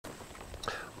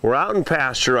We're out in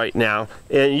pasture right now,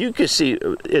 and you can see,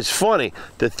 it's funny,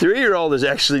 the 3-year-old is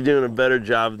actually doing a better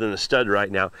job than the stud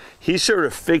right now. He's sort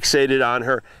of fixated on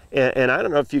her, and I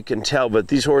don't know if you can tell, but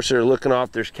these horses are looking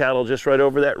off. There's cattle just right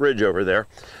over that ridge over there.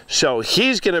 So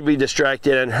he's gonna be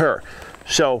distracted in her.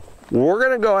 So we're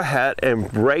gonna go ahead and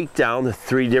break down the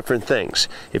 3 different things.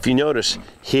 If you notice,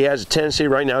 he has a tendency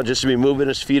right now just to be moving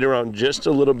his feet around just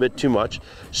a little bit too much.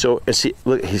 So as he,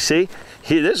 look, you see,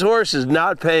 this horse is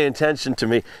not paying attention to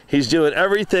me. He's doing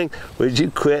everything, would you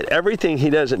quit, everything he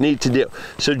doesn't need to do.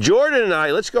 So Jordan and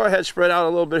I, let's go ahead and spread out a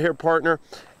little bit here, partner,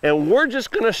 and we're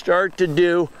just gonna start to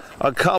do a couple